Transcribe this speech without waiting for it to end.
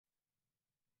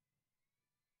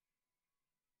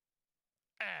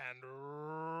and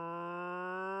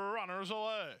runners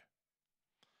away.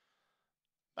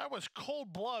 That was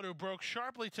Cold Blood, who broke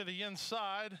sharply to the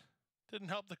inside. Didn't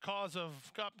help the cause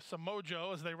of got some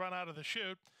mojo as they run out of the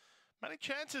chute. Many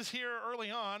chances here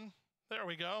early on. There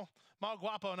we go. Mal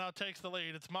Guapo now takes the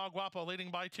lead. It's Mal Guapo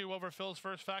leading by 2 over Phil's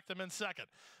First Factum in second.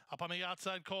 Up on the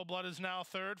outside, Cold Blood is now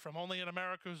third from Only in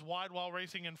America, who's wide while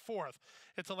racing in fourth.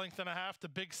 It's a length and a half to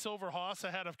Big Silver Hoss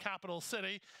ahead of Capital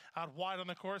City. Out wide on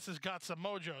the course has got some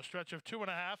mojo. Stretch of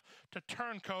 2.5 to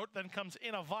Turncoat. Then comes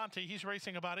In Avanti. He's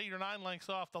racing about 8 or 9 lengths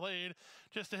off the lead.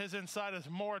 Just to his inside is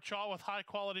Morachaw with High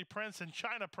Quality Prince and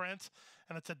China Prince.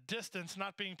 And it's a distance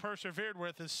not being persevered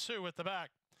with is Sue at the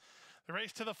back. The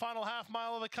race to the final half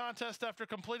mile of the contest after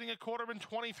completing a quarter in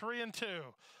 23 and 2.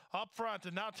 Up front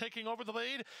and now taking over the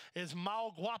lead is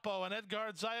Mal Guapo and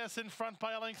Edgard Zayas in front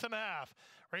by a length and a half.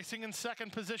 Racing in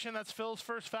second position, that's Phil's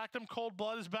First Factum. Cold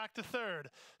Blood is back to third.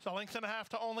 So a length and a half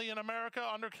to Only in America.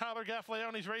 Under Tyler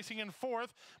Gaffleone's racing in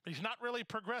fourth, but he's not really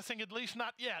progressing, at least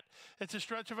not yet. It's a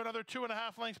stretch of another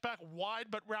 2.5 lengths back wide,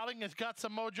 but rallying has got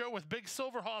some mojo with Big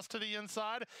Silver Hoss to the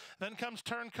inside. Then comes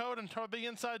Turncoat and toward the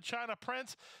inside China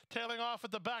Prince. Tailing off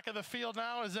at the back of the field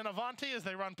now is In Avanti as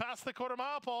they run past the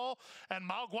quarter-mile pole, and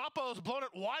Mal Guapo's blown it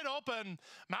wide open.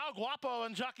 Mal Guapo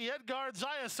and jockey Edgard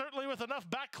Zayas certainly with enough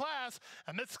back class,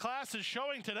 and this class is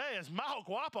showing today as Mal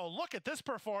Guapo. Look at this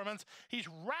performance. He's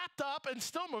wrapped up and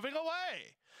still moving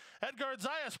away. Edgard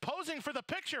Zayas posing for the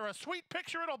picture. A sweet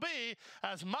picture it'll be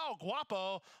as Mal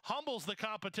Guapo humbles the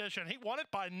competition. He won it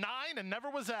by 9 and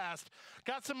never was asked.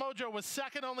 Got some mojo was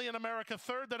second, Only in America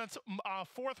third. Then it's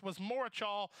fourth was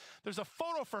Morachaw. There's a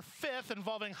photo for fifth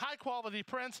involving High Quality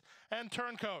Prince and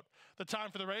Turncoat. The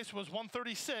time for the race was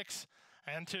 1:36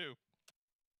 and 2.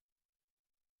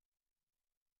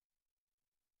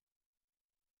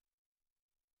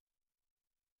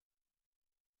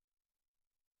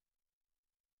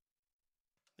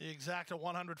 The exacta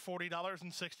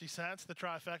 $140.60. The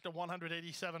trifecta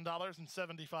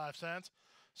 $187.75.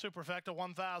 Superfecta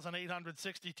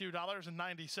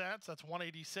 $1,862.90. That's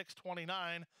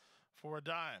 $186.29 for a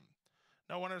dime.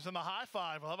 No winners in the high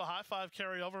five. We'll have a high five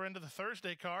carryover into the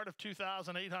Thursday card of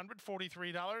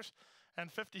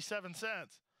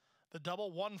 $2,843.57. The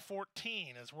double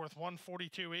 114 is worth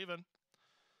 142 even.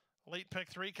 Late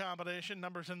pick 3 combination.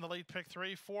 Numbers in the late pick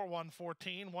 3, 4, 1,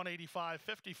 14, 185,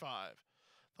 55.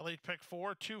 The late pick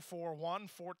 4, 2, 4, 1,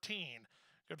 14.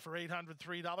 Good for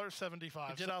 $803.75.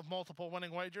 We did have multiple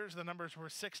winning wagers. The numbers were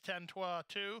 6, 10, 12,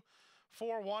 2,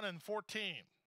 4, 1, and 14.